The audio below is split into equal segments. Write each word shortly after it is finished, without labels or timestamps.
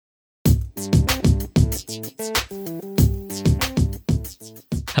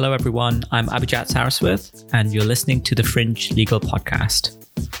Hello everyone, I'm Abhijat Saraswat and you're listening to the Fringe Legal Podcast.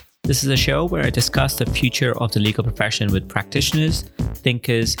 This is a show where I discuss the future of the legal profession with practitioners,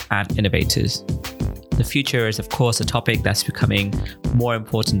 thinkers and innovators. The future is of course a topic that's becoming more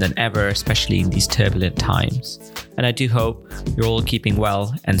important than ever, especially in these turbulent times. And I do hope you're all keeping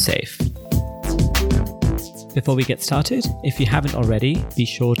well and safe. Before we get started, if you haven't already, be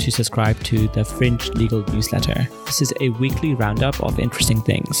sure to subscribe to the Fringe Legal newsletter. This is a weekly roundup of interesting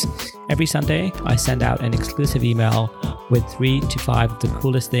things. Every Sunday, I send out an exclusive email with 3 to 5 of the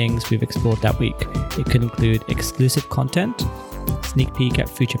coolest things we've explored that week. It could include exclusive content, sneak peek at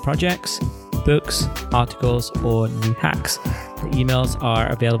future projects, books, articles, or new hacks. The emails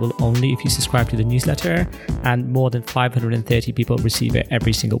are available only if you subscribe to the newsletter, and more than 530 people receive it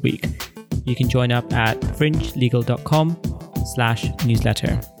every single week. You can join up at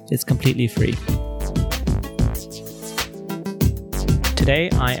fringelegal.com/newsletter. It's completely free. Today,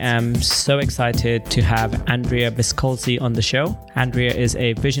 I am so excited to have Andrea Viscolzi on the show. Andrea is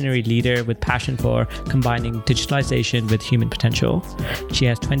a visionary leader with passion for combining digitalization with human potential. She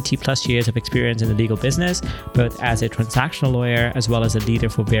has 20 plus years of experience in the legal business, both as a transactional lawyer as well as a leader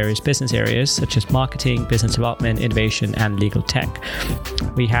for various business areas such as marketing, business development, innovation, and legal tech.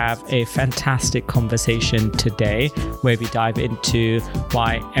 We have a fantastic conversation today where we dive into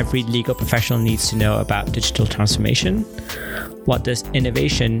why every legal professional needs to know about digital transformation. What does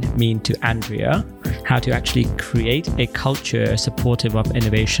innovation mean to Andrea? How to actually create a culture supportive of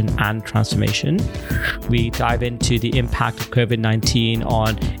innovation and transformation. We dive into the impact of COVID-19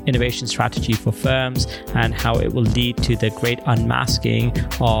 on innovation strategy for firms and how it will lead to the great unmasking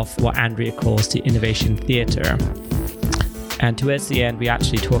of what Andrea calls the innovation theater. And towards the end, we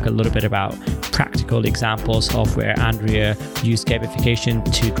actually talk a little bit about practical examples of where Andrea used gamification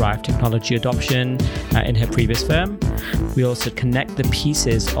to drive technology adoption in her previous firm. We also connect the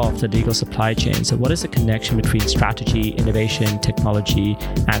pieces of the legal supply chain. So what is the connection between strategy, innovation, technology,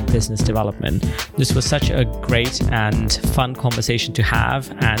 and business development? This was such a great and fun conversation to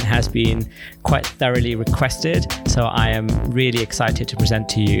have and has been quite thoroughly requested. So I am really excited to present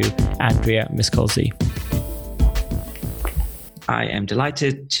to you Andrea Viscolzi. I am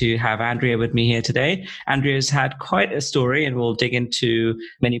delighted to have Andrea with me here today. Andrea's had quite a story, and we'll dig into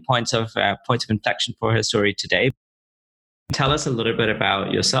many points of inflection for her story today. Tell us a little bit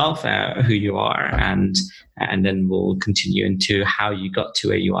about yourself, who you are, and then we'll continue into how you got to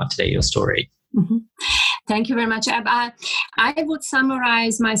where you are today, your story. Mm-hmm. Thank you very much. I would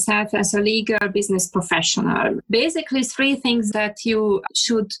summarize myself as a legal business professional. Basically, 3 things that you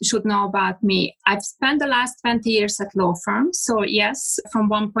should know about me. I've spent the last 20 years at law firms. So yes, from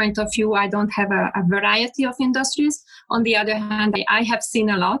one point of view, I don't have a variety of industries. On the other hand, I have seen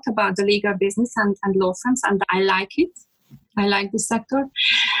a lot about the legal business and law firms, and I like it. I like this sector.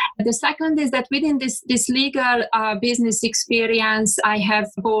 The second is that within this legal business experience, I have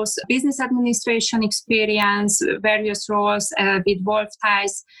both business administration experience, various roles with Wolf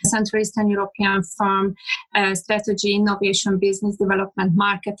Tice, Central Eastern European firm, strategy, innovation, business development,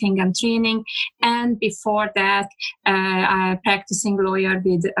 marketing, and training. And before that, a practicing lawyer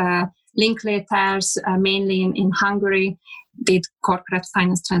with Linklaters, mainly in Hungary, did corporate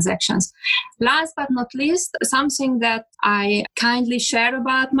finance transactions. Last but not least, something that I kindly share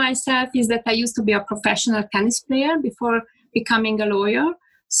about myself is that I used to be a professional tennis player before becoming a lawyer.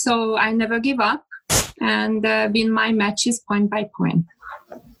 So I never give up and win my matches point by point.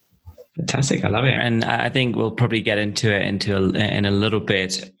 Fantastic. I love it. And I think we'll probably get into it in a little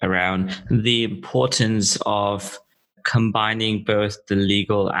bit around the importance of combining both the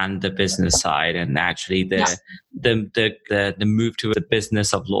legal and the business side, and actually the move to the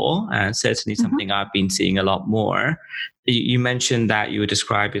business of law, and certainly something I've been seeing a lot more. You mentioned that you would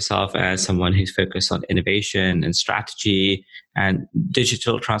describe yourself as someone who's focused on innovation and strategy and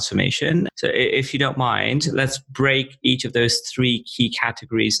digital transformation. So if you don't mind, let's break each of those 3 key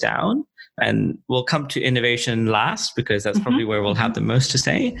categories down. And we'll come to innovation last, because that's probably where we'll have the most to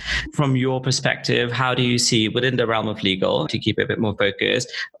say. From your perspective, how do you see within the realm of legal, to keep it a bit more focused,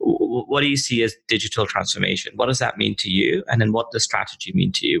 what do you see as digital transformation? What does that mean to you? And then what does strategy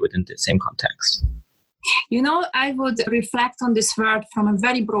mean to you within the same context? You know, I would reflect on this word from a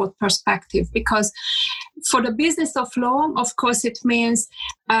very broad perspective, because for the business of law, of course, it means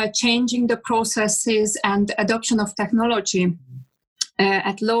changing the processes and adoption of technology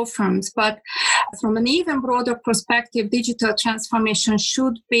at law firms. But from an even broader perspective, digital transformation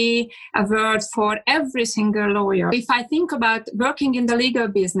should be a word for every single lawyer. If I think about working in the legal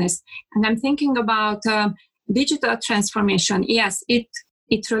business and I'm thinking about digital transformation, yes, it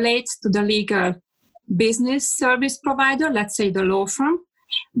relates to the legal business service provider, let's say the law firm.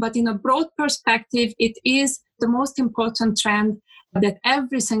 But in a broad perspective, it is the most important trend that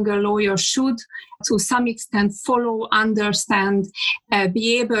every single lawyer should, to some extent, follow, understand,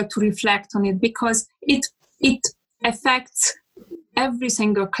 be able to reflect on it, because it affects every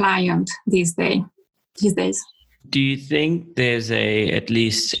single client these days. Do you think there's at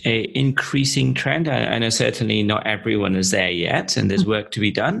least a increasing trend? I know certainly not everyone is there yet, and there's work to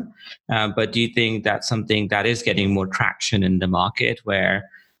be done. But do you think that's something that is getting more traction in the market, where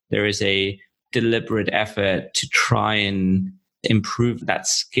there is a deliberate effort to try and improve that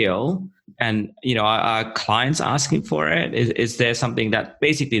skill? And, are clients asking for it? Is there something that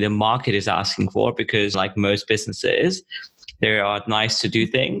basically the market is asking for? Because like most businesses, there are nice to do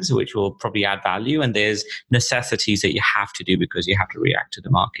things which will probably add value, and there's necessities that you have to do because you have to react to the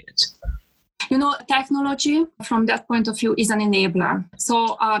market. Technology from that point of view is an enabler.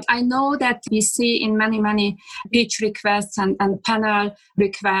 So I know that we see in many pitch requests and panel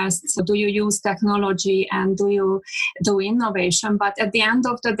requests, do you use technology and do you do innovation? But at the end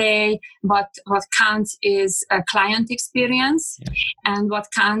of the day, what counts is a client experience, and what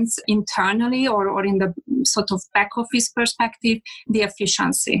counts internally or in the sort of back office perspective, the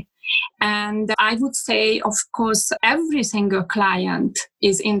efficiency. And I would say, of course, every single client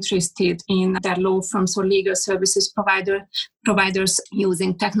is interested in their law firms or legal services providers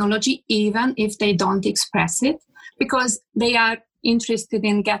using technology, even if they don't express it, because they are interested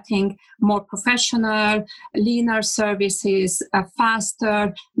in getting more professional, leaner services,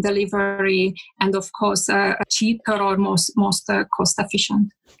 faster delivery, and of course, cheaper or most cost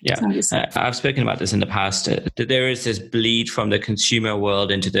efficient. Yeah, I've spoken about this in the past, that there is this bleed from the consumer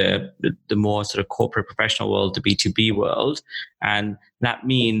world into the more sort of corporate professional world, the B2B world. And that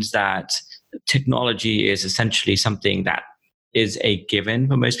means that technology is essentially something that is a given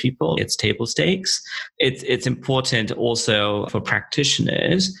for most people. It's table stakes. It's important also for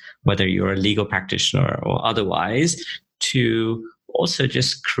practitioners, whether you're a legal practitioner or otherwise, to also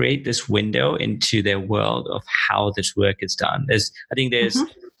just create this window into their world of how this work is done.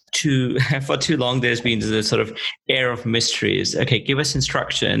 For too long, there's been this sort of air of mysteries. Okay, give us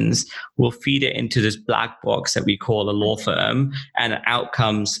instructions. We'll feed it into this black box that we call a law firm, and out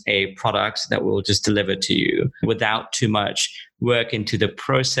comes a product that we'll just deliver to you without too much work into the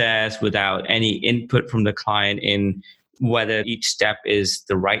process, without any input from the client in whether each step is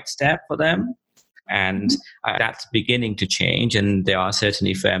the right step for them. And that's beginning to change. And there are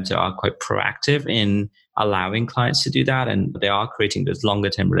certainly firms that are quite proactive in allowing clients to do that. And they are creating those longer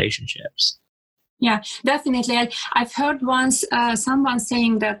term relationships. Yeah, definitely. I've heard once someone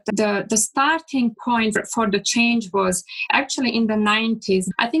saying that the starting point for the change was actually in the 90s.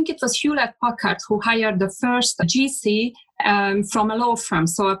 I think it was Hewlett-Packard who hired the first GC from a law firm.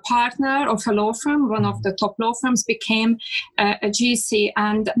 So a partner of a law firm, one of the top law firms, became a GC.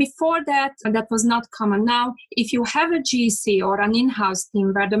 And before that was not common. Now, if you have a GC or an in-house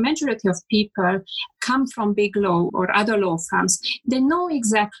team where the majority of people come from big law or other law firms, they know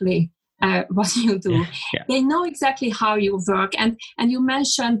exactly what you do. Yeah. They know exactly how you work. And you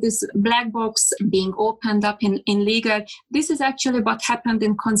mentioned this black box being opened up in legal. This is actually what happened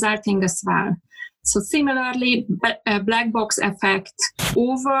in consulting as well. So similarly, black box effect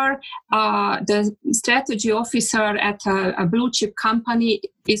over the strategy officer at a blue chip company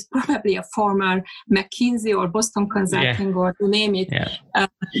is probably a former McKinsey or Boston Consulting or you name it.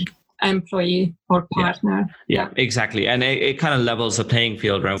 Employee or partner. Yeah, exactly. And it kind of levels the playing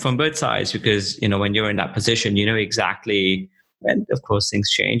field around from both sides, because, when you're in that position, you know exactly, and of course things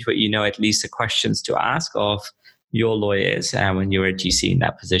change, but at least the questions to ask of your lawyers when you're a GC in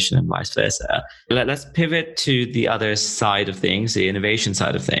that position and vice versa. Let's pivot to the other side of things, the innovation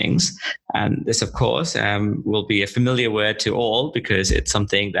side of things. And this, of course, will be a familiar word to all because it's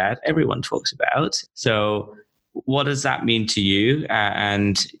something that everyone talks about. So what does that mean to you?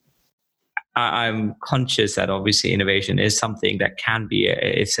 And I'm conscious that obviously innovation is something that can be,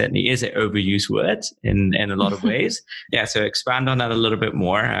 it certainly is an overused word in a lot of ways. Yeah, so expand on that a little bit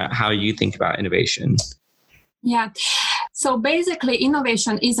more, how you think about innovation. Yeah, so basically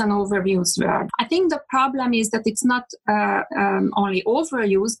innovation is an overused word. I think the problem is that it's not only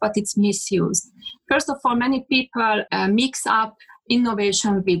overused, but it's misused. First of all, many people mix up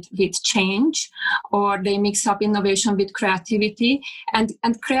innovation with change, or they mix up innovation with creativity. And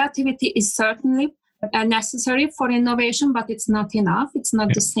creativity is certainly necessary for innovation, but it's not enough. It's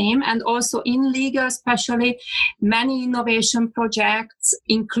not the same. And also in legal, especially, many innovation projects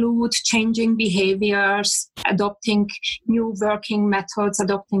include changing behaviors, adopting new working methods,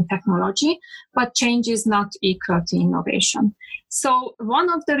 adopting technology, but change is not equal to innovation. So one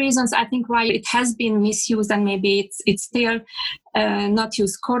of the reasons I think why it has been misused and maybe it's still not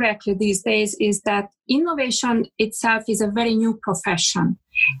used correctly these days is that innovation itself is a very new profession.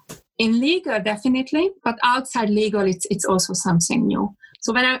 In legal, definitely, but outside legal, it's also something new.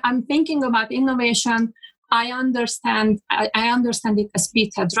 So when I'm thinking about innovation, I understand it as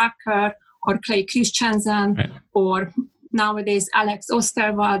Peter Drucker or Clay Christensen, right, or nowadays Alex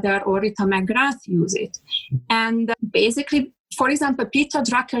Osterwalder or Rita McGrath use it. And basically, for example, Peter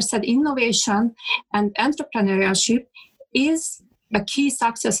Drucker said innovation and entrepreneurship is a key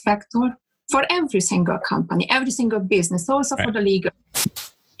success factor for every single company, every single business, also right, for the legal.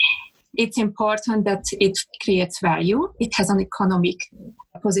 It's important that it creates value. It has an economic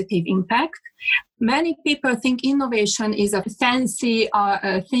positive impact. Many people think innovation is a fancy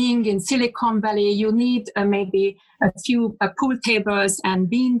thing in Silicon Valley. You need maybe a few pool tables and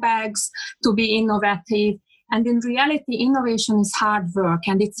bean bags to be innovative. And in reality, innovation is hard work,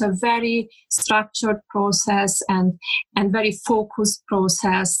 and it's a very structured process and very focused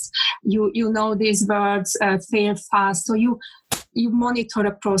process. You know these words, fail fast. So you monitor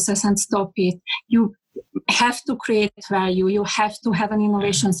a process and stop it. You have to create value. You have to have an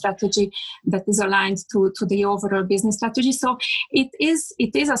innovation strategy that is aligned to the overall business strategy. So it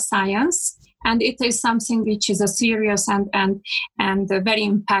is a science, and it is something which is a serious and a very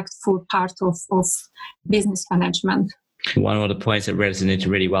impactful part of business management. One of the points that resonated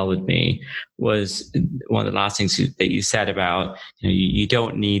really well with me was one of the last things that you said about, you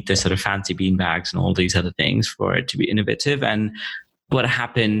don't need the sort of fancy beanbags and all these other things for it to be innovative. And what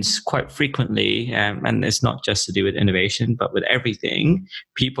happens quite frequently, and it's not just to do with innovation, but with everything,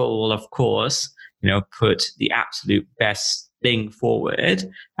 people will, of course, put the absolute best thing forward.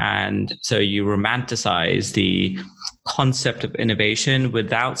 And so you romanticize the concept of innovation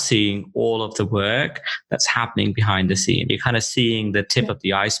without seeing all of the work that's happening behind the scene. You're kind of seeing the tip of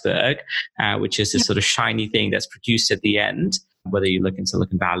the iceberg, which is this sort of shiny thing that's produced at the end, whether you look in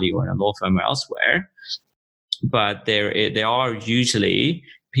Silicon Valley or in a law firm or elsewhere. But there are usually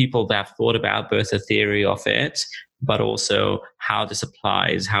people that have thought about both the theory of it, but also how this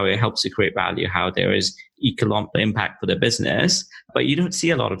applies, how it helps to create value, how there is economic impact for the business. But you don't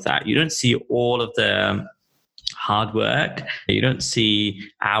see a lot of that. You don't see all of the hard work. You don't see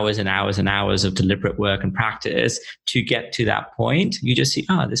hours and hours and hours of deliberate work and practice to get to that point. You just see,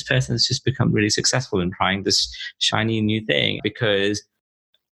 this person has just become really successful in trying this shiny new thing. Because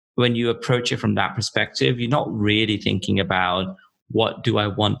when you approach it from that perspective, you're not really thinking about, what do I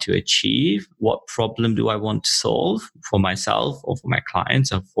want to achieve? What problem do I want to solve for myself or for my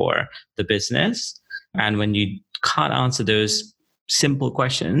clients or for the business? And when you can't answer those simple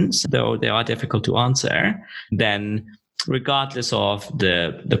questions, though they are difficult to answer, then regardless of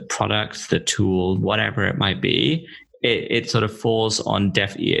the product, the tool, whatever it might be, it sort of falls on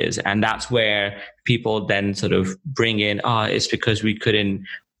deaf ears. And that's where people then sort of bring in, it's because we couldn't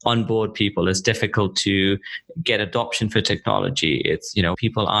onboard people. It's difficult to get adoption for technology. It's,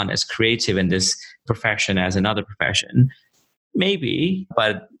 people aren't as creative in this profession as another profession. Maybe,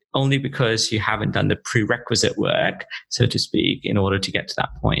 but only because you haven't done the prerequisite work, so to speak, in order to get to that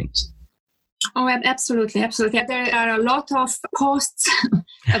point. Oh, absolutely. Absolutely. There are a lot of posts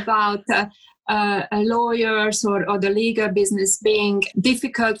about lawyers or the legal business being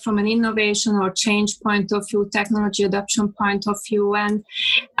difficult from an innovation or change point of view, technology adoption point of view. And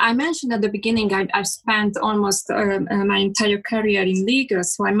I mentioned at the beginning, I've spent almost my entire career in legal,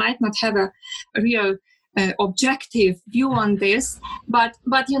 so I might not have a real objective view on this. But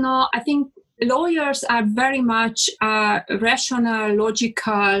I think lawyers are very much rational,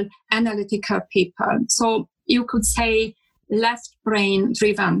 logical, analytical people. So you could say left brain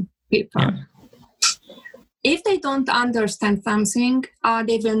driven people. Yeah. If they don't understand something,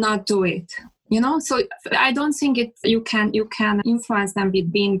 they will not do it. So I don't think you can influence them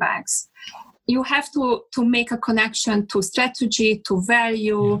with beanbags. You have to make a connection to strategy, to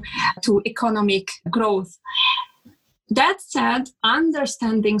value, to economic growth. That said,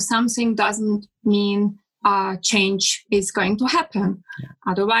 understanding something doesn't mean change is going to happen. Yeah.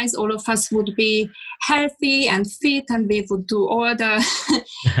 Otherwise, all of us would be healthy and fit, and we would do all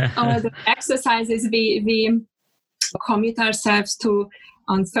the exercises we commit ourselves to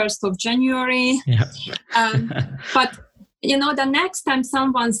on 1st of January. Yeah. But the next time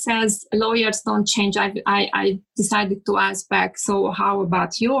someone says lawyers don't change, I decided to ask back, so how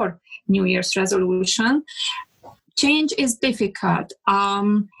about your New Year's resolution? Change is difficult.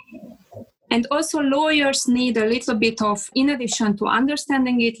 And also lawyers need a little bit of, in addition to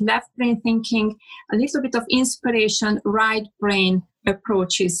understanding it, left brain thinking, a little bit of inspiration, right brain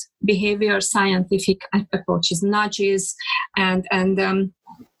approaches, behavior scientific approaches, nudges, and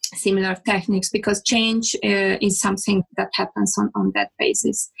similar techniques, because change is something that happens on that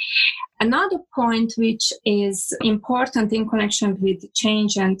basis. Another point which is important in connection with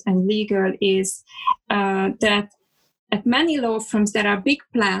change and legal is that at many law firms there are big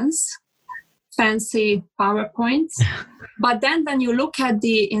plans, fancy PowerPoints, but then when you look at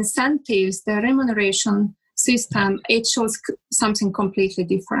the incentives, the remuneration system, it shows something completely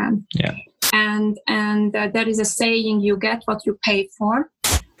different. Yeah. And there is a saying, you get what you pay for.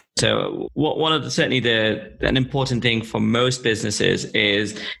 So one of an important thing for most businesses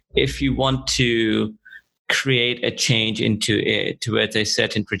is if you want to create a change towards a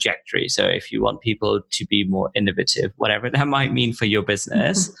certain trajectory. So if you want people to be more innovative, whatever that might mean for your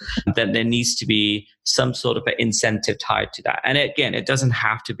business, then there needs to be some sort of an incentive tied to that. And again, it doesn't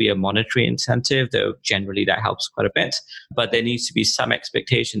have to be a monetary incentive, though generally that helps quite a bit. But there needs to be some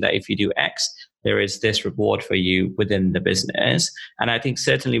expectation that if you do X, there is this reward for you within the business. And I think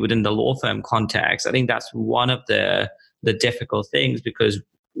certainly within the law firm context, I think that's one of the difficult things, because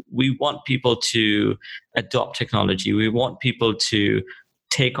we want people to adopt technology. We want people to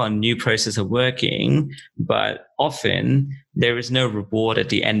take on new process of working, but often there is no reward at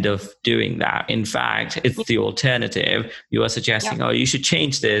the end of doing that. In fact, it's the alternative. You are suggesting, you should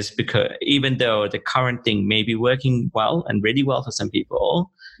change this, because even though the current thing may be working well and really well for some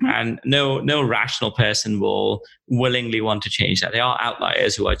people, and no rational person will willingly want to change that. There are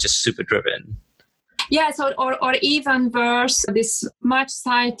outliers who are just super driven. Yes, or even worse, this much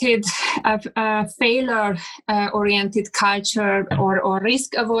cited failure-oriented culture or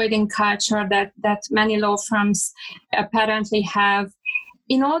risk-avoiding culture that many law firms apparently have,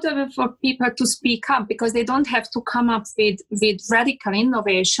 in order for people to speak up, because they don't have to come up with radical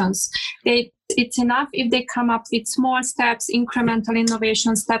innovations. It's enough if they come up with small steps, incremental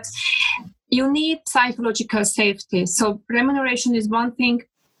innovation steps. You need psychological safety. So remuneration is one thing.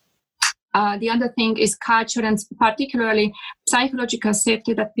 The other thing is culture, and particularly psychological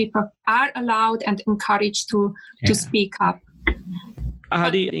safety, that people are allowed and encouraged to speak up. How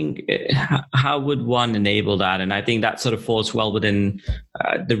do you think, how would one enable that? And I think that sort of falls well within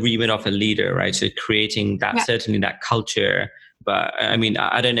the remit of a leader, right? So creating that, certainly that culture. But I mean,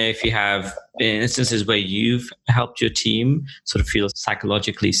 I don't know if you have instances where you've helped your team sort of feel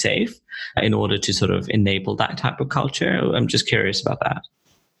psychologically safe in order to sort of enable that type of culture. I'm just curious about that.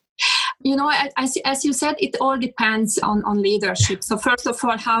 As you said, it all depends on leadership. So first of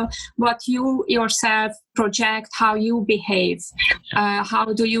all, what you yourself project, how you behave,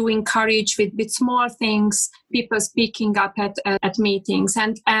 how do you encourage with small things, people speaking up at meetings,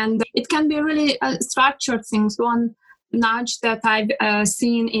 and it can be really structured things. One nudge that I've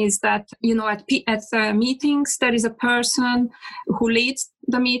seen is that, at meetings, there is a person who leads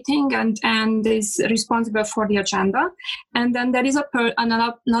the meeting and is responsible for the agenda. And then there is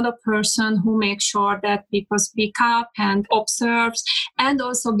another person who makes sure that people speak up and observes and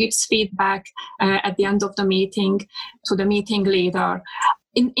also gives feedback at the end of the meeting to the meeting leader.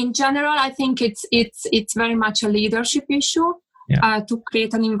 In general, I think it's very much a leadership issue to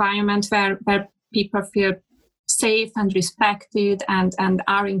create an environment where people feel safe and respected and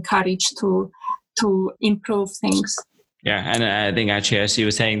are encouraged to improve things. Yeah, and I think actually, as you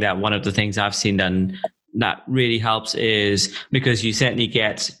were saying, that one of the things I've seen done that really helps is because you certainly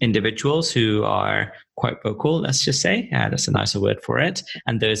get individuals who are quite vocal, let's just say, that's a nicer word for it,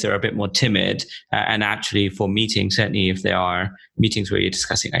 and those that are a bit more timid. And actually for meetings, certainly if there are meetings where you're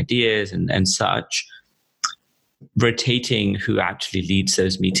discussing ideas and such, rotating who actually leads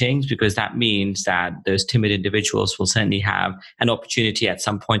those meetings, because that means that those timid individuals will certainly have an opportunity at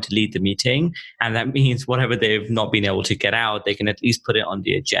some point to lead the meeting. And that means whatever they've not been able to get out, they can at least put it on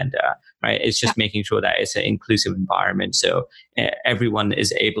the agenda, right? It's just making sure that it's an inclusive environment. So everyone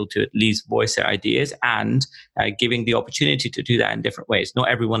is able to at least voice their ideas and giving the opportunity to do that in different ways. Not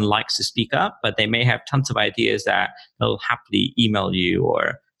everyone likes to speak up, but they may have tons of ideas that they'll happily email you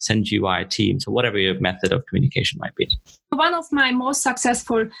or send you via Teams or whatever your method of communication might be. One of my most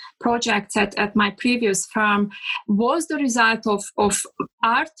successful projects at my previous firm was the result of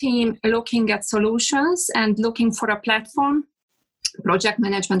our team looking at solutions and looking for a platform project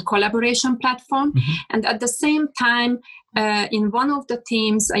management collaboration platform. Mm-hmm. And at the same time, in one of the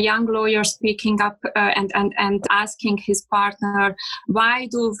teams, a young lawyer speaking up and asking his partner, why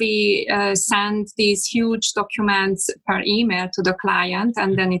do we send these huge documents per email to the client?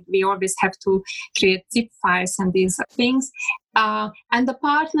 And then we always have to create zip files and these things. And the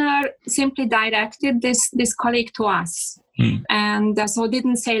partner simply directed this colleague to us. And so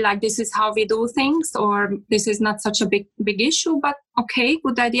didn't say like, this is how we do things, or this is not such a big issue, but okay,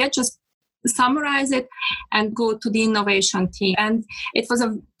 good idea. Just summarize it and go to the innovation team. And it was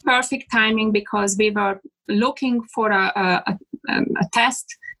a perfect timing because we were looking for a test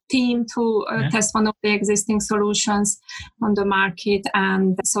team to test one of the existing solutions on the market.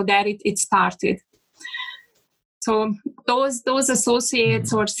 And so there it started. So those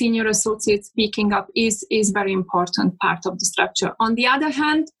associates or senior associates speaking up is very important part of the structure. On the other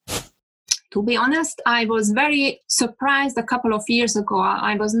hand, to be honest, I was very surprised a couple of years ago.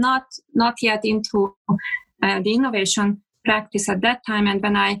 I was not yet into the innovation practice at that time. And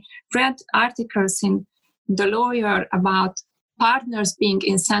when I read articles in The Lawyer about partners being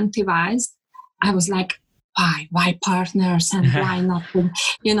incentivized, I was like, why partners and why not,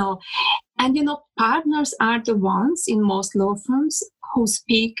 And, partners are the ones in most law firms who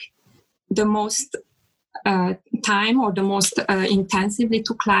speak the most time or the most intensively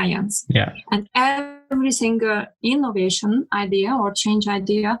to clients. Yeah. And every single innovation idea or change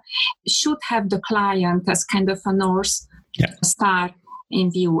idea should have the client as kind of a North Star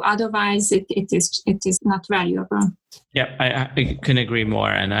in view. Otherwise, it is not valuable. Yeah, I couldn't agree more.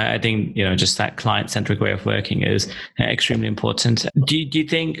 And I think, just that client-centric way of working is extremely important. Do you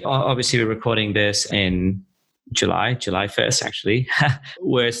think, obviously we're recording this in July 1st, actually,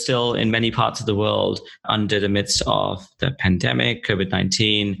 we're still in many parts of the world under the midst of the pandemic,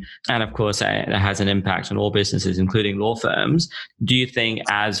 COVID-19. And of course, that has an impact on all businesses, including law firms. Do you think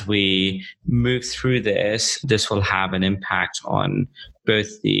as we move through this will have an impact on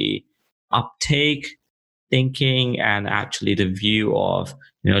both the uptake, thinking, and actually the view of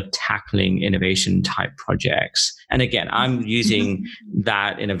tackling innovation type projects? And again, I'm using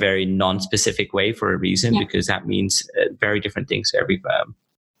that in a very non-specific way for a reason, because that means very different things to every firm.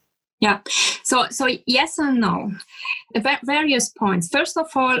 Yeah. So yes and no. Various points. First of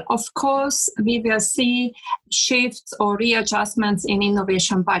all, of course, we will see shifts or readjustments in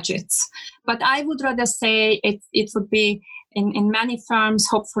innovation budgets. But I would rather say it would be in many firms,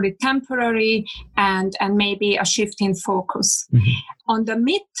 hopefully temporary, and maybe a shift in focus. Mm-hmm. On the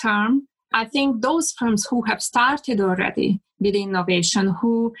midterm, I think those firms who have started already with innovation,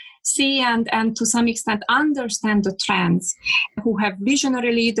 who see and to some extent understand the trends, who have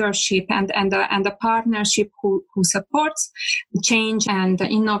visionary leadership and a partnership who supports change and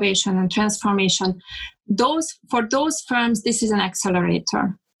innovation and transformation, for those firms, this is an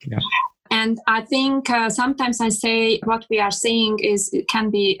accelerator. Yeah. And I think sometimes I say what we are seeing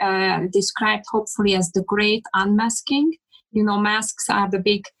can be described hopefully as the great unmasking. Masks are the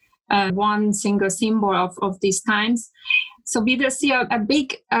big one single symbol of these times. So we will see a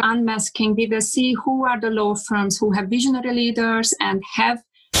big unmasking. We will see who are the law firms who have visionary leaders and have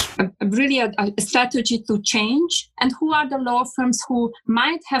really a strategy to change, and who are the law firms who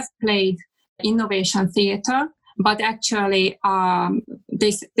might have played innovation theater, but actually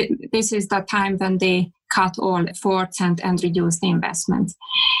this is the time when they cut all efforts and reduce the investment.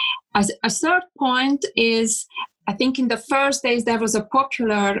 As a third point is, I think in the first days there was a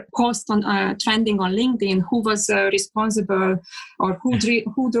popular post on trending on LinkedIn, who was responsible or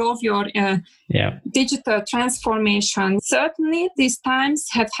who drove your digital transformation. Certainly these times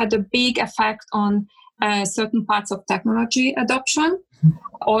have had a big effect on certain parts of technology adoption,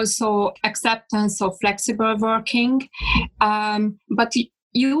 also acceptance of flexible working, but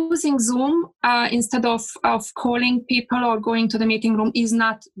using Zoom instead of calling people or going to the meeting room is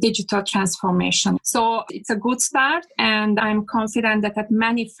not digital transformation. So it's a good start, and I'm confident that at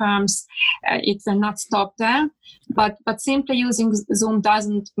many firms it will not stop there. But simply using Zoom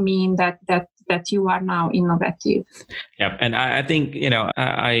doesn't mean that you are now innovative. Yeah, and I think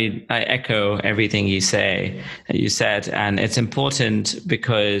I echo everything you said, and it's important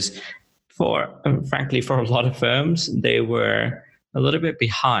because frankly for a lot of firms they were a little bit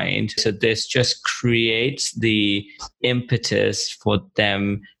behind. So this just creates the impetus for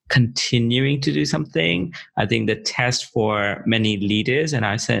them continuing to do something. I think the test for many leaders, and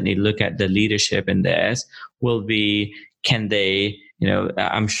I certainly look at the leadership in this, will be, can they,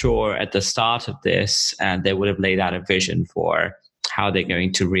 I'm sure at the start of this, they would have laid out a vision for how they're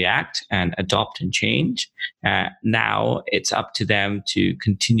going to react and adopt and change. Now it's up to them to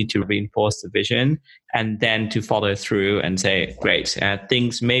continue to reinforce the vision and then to follow through and say, great,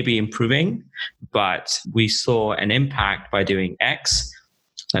 things may be improving, but we saw an impact by doing X.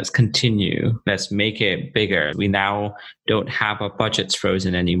 Let's continue. Let's make it bigger. We now don't have our budgets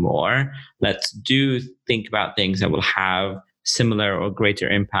frozen anymore. Let's think about things that will have similar or greater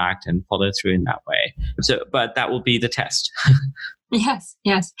impact and follow through in that way. So, but that will be the test. Yes.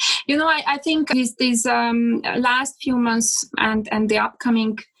 I think these last few months and the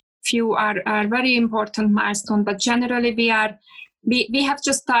upcoming few are very important milestone. But generally, we have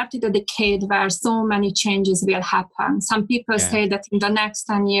just started a decade where so many changes will happen. Some people say that in the next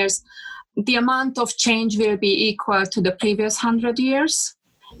 10 years, the amount of change will be equal to the previous 100 years.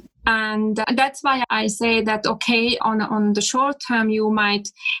 And that's why I say that, okay, on the short term, you might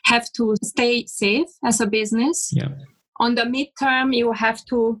have to stay safe as a business. Yeah. On the midterm, you have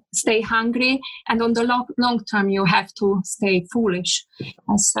to stay hungry. And on the long term, you have to stay foolish.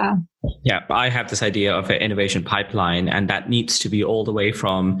 I have this idea of an innovation pipeline, and that needs to be all the way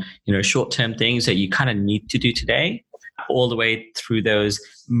from, short-term things that you kind of need to do today, all the way through those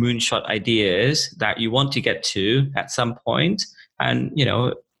moonshot ideas that you want to get to at some point. And,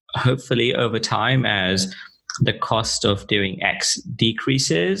 hopefully over time, as the cost of doing X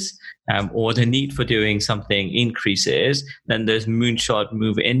decreases, or the need for doing something increases, then those moonshot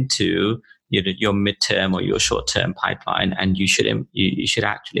move into your midterm or your short-term pipeline, and you should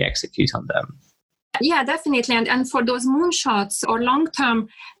actually execute on them. Yeah, definitely. And for those moonshots or long-term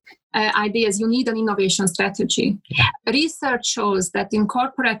ideas, you need an innovation strategy. Research shows that in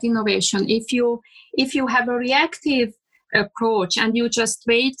corporate innovation, if you have a reactive approach and you just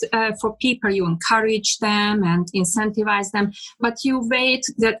wait for people, you encourage them and incentivize them, but you wait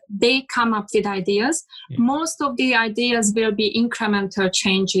that they come up with ideas. Most of the ideas will be incremental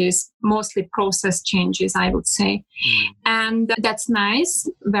changes, mostly process changes, I would say. And that's nice,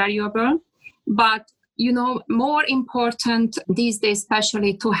 valuable, but more important these days,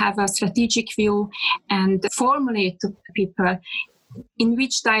 especially to have a strategic view and formulate to people in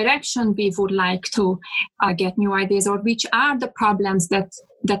which direction we would like to get new ideas, or which are the problems that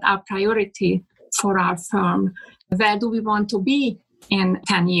are priority for our firm. Where do we want to be in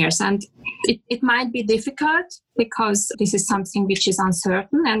 10 years? And it might be difficult because this is something which is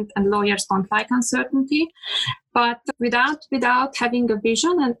uncertain, and lawyers don't like uncertainty. But without having a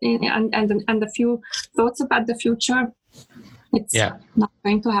vision and a few thoughts about the future, it's not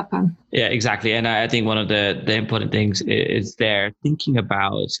going to happen. Yeah, exactly. And I think one of the important things is there thinking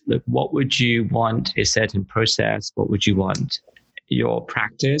about, look, what would you want a certain process? What would you want your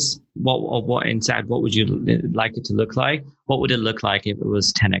practice? What would you like it to look like? What would it look like if it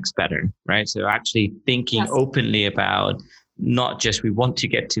was 10x better, right? So actually thinking openly about not just we want to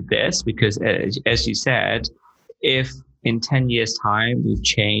get to this, because as you said, if in 10 years time we've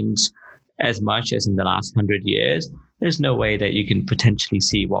changed as much as in the last 100 years, there's no way that you can potentially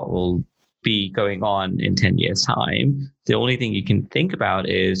see what will be going on in 10 years time. The only thing you can think about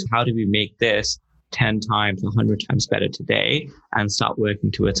is how do we make this 10 times, 100 times better today, and start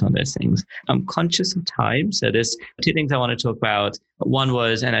working towards on those things. I'm conscious of time. So there's two things I want to talk about. One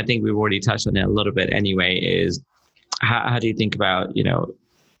was, and I think we've already touched on it a little bit anyway, is how do you think about,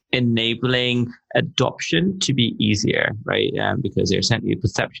 enabling adoption to be easier, right? Because there's certainly a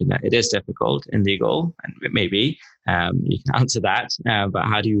perception that it is difficult in legal, and maybe you can answer that, but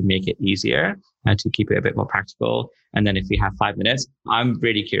how do you make it easier to keep it a bit more practical? And then if we have 5 minutes, I'm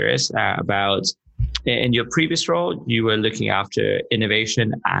really curious about, in your previous role, you were looking after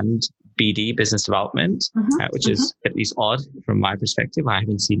innovation and BD, business development, which is at least odd from my perspective. I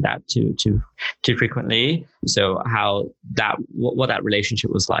haven't seen that too frequently. So what that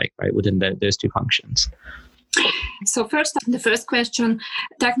relationship was like, right, within those two functions. So first, the first question,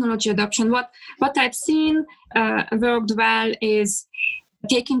 technology adoption. What I've seen worked well is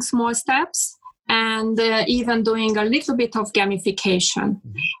taking small steps and even doing a little bit of gamification.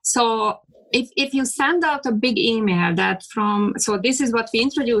 So if you send out a big email so this is what we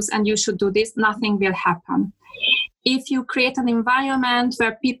introduce and you should do this, nothing will happen. If you create an environment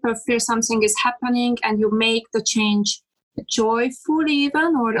where people feel something is happening and you make the change joyful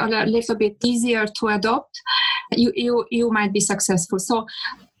even, or a little bit easier to adopt, you might be successful. So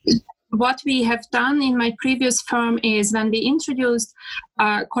what we have done in my previous firm is when we introduced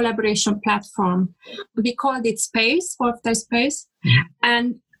a collaboration platform, we called it Space, Workday Space.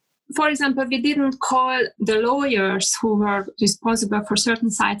 And for example, we didn't call the lawyers who were responsible for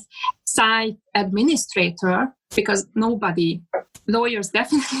certain sites site administrator. because lawyers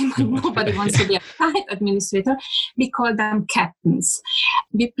definitely, but nobody wants to be a flight administrator. We call them captains.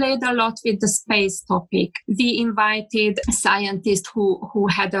 We played a lot with the space topic. We invited scientists who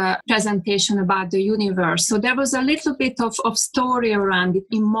had a presentation about the universe. So there was a little bit of story around it,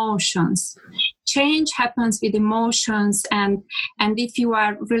 emotions. Change happens with emotions, and if you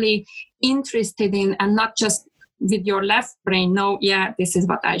are really interested in, and not just with your left brain, this is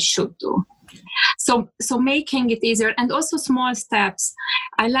what I should do. So making it easier, and also small steps.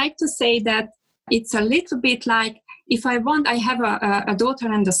 I like to say that it's a little bit like, if I have a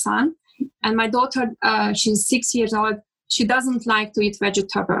daughter and a son, and my daughter, she's 6 years old, she doesn't like to eat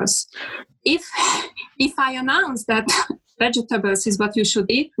vegetables. If I announce that vegetables is what you should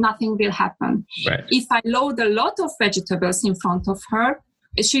eat, nothing will happen. Right. If I load a lot of vegetables in front of her,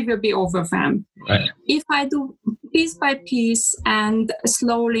 she will be overwhelmed. Right. If I do piece by piece and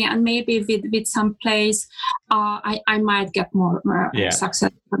slowly, and maybe with some plays, I might get more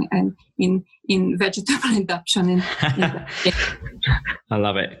success in vegetable adoption. I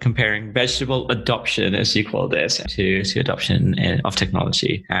love it. Comparing vegetable adoption, as you call this, to adoption of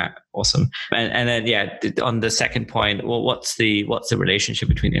technology. Awesome. And then, on the second point, well, what's the relationship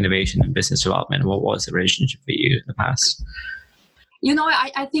between innovation and business development? What was the relationship for you in the past?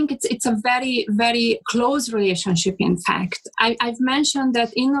 I think it's a very, very close relationship, in fact. I've mentioned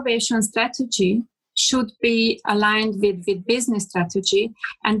that innovation strategy should be aligned with business strategy,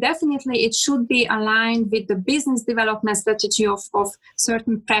 and definitely it should be aligned with the business development strategy of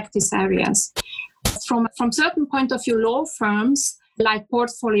certain practice areas. From certain point of view, law firms like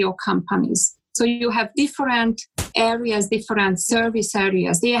portfolio companies. So you have different areas, different service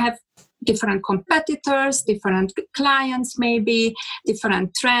areas. They have different competitors, different clients, maybe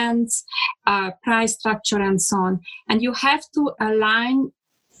different trends, price structure, and so on. And you have to align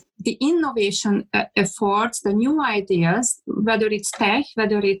the innovation efforts, the new ideas, whether it's tech,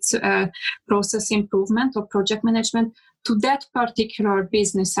 whether it's process improvement or project management, to that particular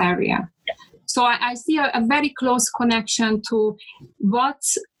business area. So I see a very close connection to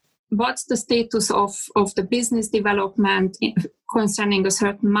what's the status of the business development concerning a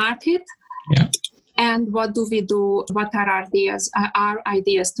certain market, and what do we do? What are our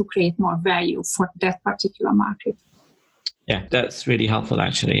ideas to create more value for that particular market? Yeah, that's really helpful,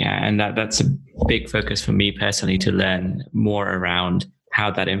 actually. And that's a big focus for me personally, to learn more around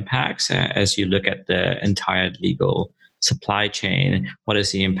how that impacts as you look at the entire legal supply chain. What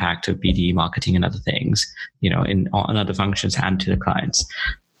is the impact of BD, marketing, and other things, on other functions and to the clients?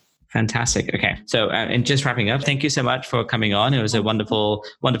 Fantastic. Okay. So, and just wrapping up, thank you so much for coming on. It was a wonderful,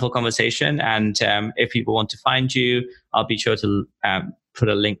 wonderful conversation. And if people want to find you, I'll be sure to put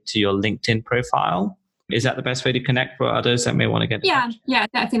a link to your LinkedIn profile. Is that the best way to connect for others that may want to get in touch? Yeah,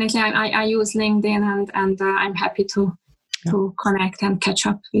 definitely. I use LinkedIn, and I'm happy to connect and catch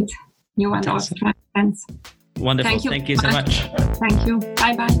up with you and all friends. Wonderful. Thank you so much. Thank you.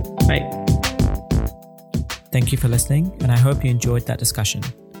 Bye-bye. Bye. Thank you for listening, and I hope you enjoyed that discussion.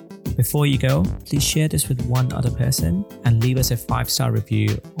 Before you go, please share this with one other person and leave us a 5-star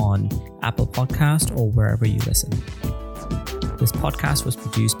review on Apple Podcast or wherever you listen. This podcast was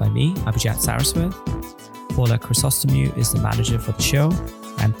produced by me, Abhijat Saraswat. Paula Chrysostomou is the manager for the show,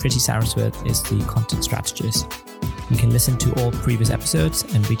 and Pretty Saraswat is the content strategist. You can listen to all previous episodes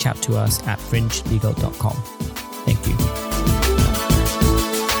and reach out to us at fringelegal.com. Thank you.